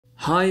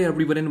Hi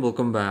everyone and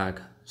welcome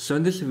back. So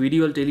in this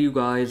video I'll tell you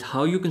guys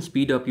how you can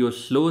speed up your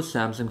slow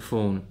Samsung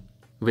phone.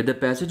 With the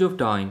passage of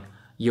time,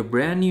 your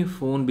brand new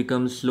phone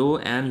becomes slow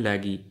and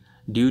laggy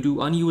due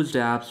to unused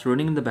apps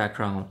running in the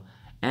background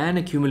and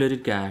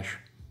accumulated cache.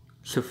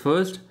 So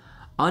first,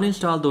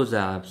 uninstall those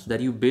apps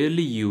that you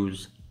barely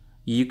use.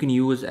 You can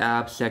use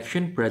Apps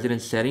section present in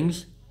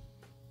Settings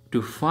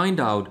to find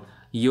out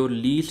your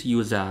least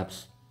used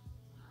apps.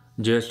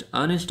 Just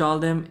uninstall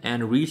them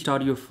and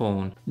restart your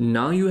phone.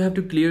 Now you have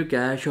to clear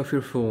cache of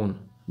your phone.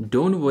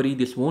 Don't worry,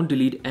 this won't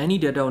delete any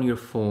data on your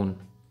phone.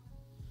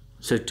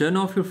 So turn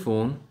off your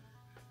phone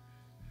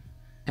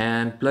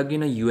and plug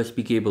in a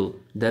USB cable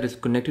that is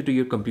connected to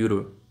your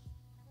computer.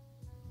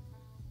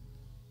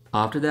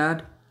 After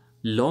that,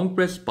 long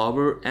press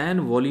power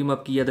and volume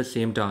up key at the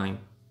same time.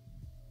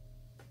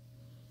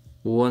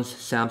 Once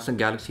Samsung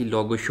Galaxy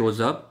logo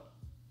shows up,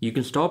 you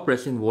can stop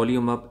pressing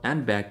volume up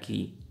and back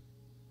key.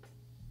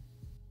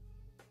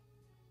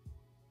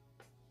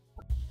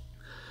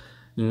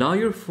 Now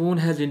your phone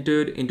has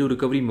entered into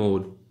recovery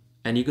mode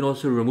and you can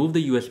also remove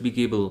the USB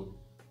cable.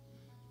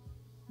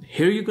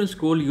 Here you can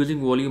scroll using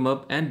volume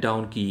up and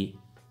down key.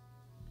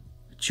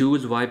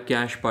 Choose wipe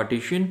cache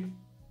partition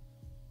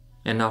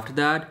and after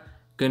that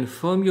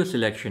confirm your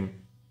selection.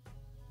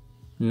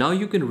 Now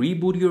you can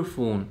reboot your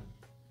phone.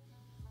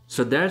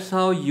 So that's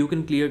how you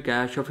can clear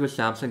cache of your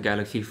Samsung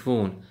Galaxy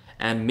phone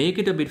and make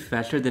it a bit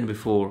faster than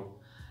before.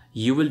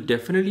 You will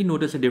definitely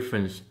notice a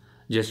difference.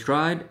 Just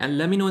try it and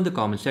let me know in the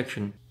comment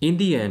section. In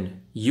the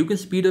end, you can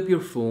speed up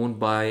your phone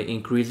by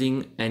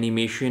increasing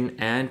animation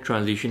and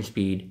transition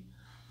speed.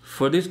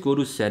 For this, go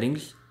to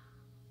Settings,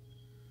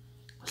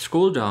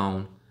 scroll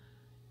down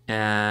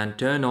and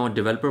turn on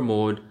developer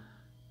mode.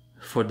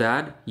 For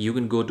that, you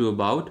can go to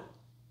About.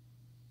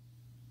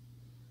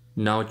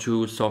 Now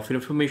choose software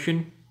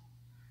information.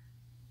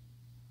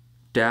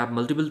 Tap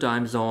multiple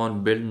times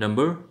on build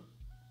number.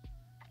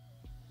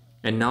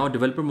 And now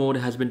developer mode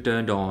has been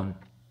turned on.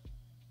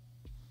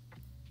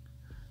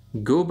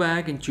 Go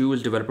back and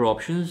choose developer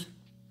options.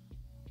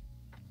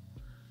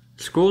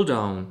 Scroll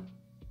down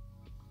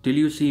till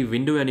you see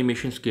window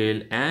animation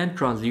scale and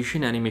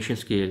transition animation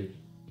scale.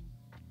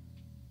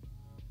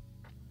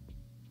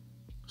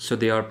 So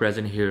they are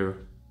present here.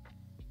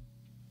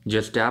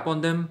 Just tap on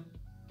them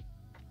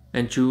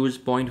and choose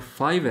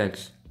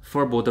 0.5x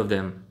for both of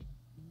them.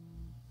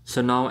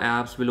 So now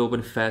apps will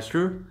open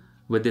faster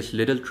with this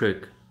little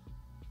trick.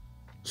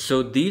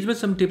 So these were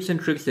some tips and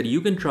tricks that you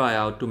can try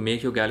out to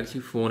make your Galaxy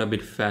phone a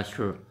bit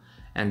faster.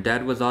 And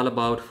that was all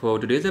about for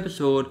today's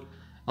episode.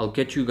 I'll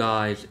catch you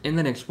guys in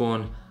the next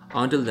one.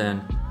 Until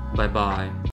then, bye bye.